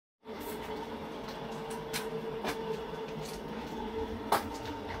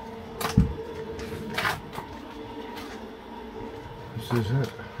This is it.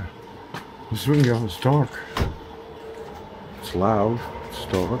 This window is dark. It's loud. It's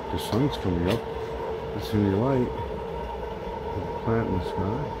dark. The sun's coming up. It's in the light. There's a plant in the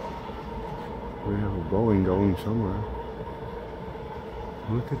sky. We have a Boeing going somewhere.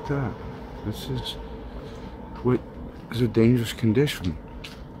 Look at that. This is what is a dangerous condition.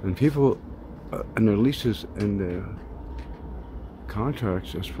 And people and their leases and their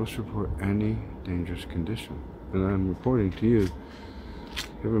contracts are supposed to report any dangerous condition. And I'm reporting to you,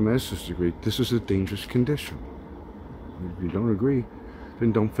 you have a master's degree, this is a dangerous condition. If you don't agree,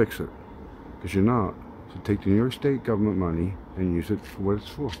 then don't fix it. Because you're not. So take the New York State government money and use it for what it's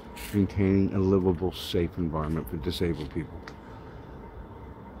for. Maintaining a livable, safe environment for disabled people.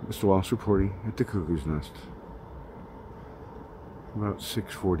 Mr. Wallace reporting at the Cuckoo's Nest. About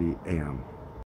 6:40 a.m.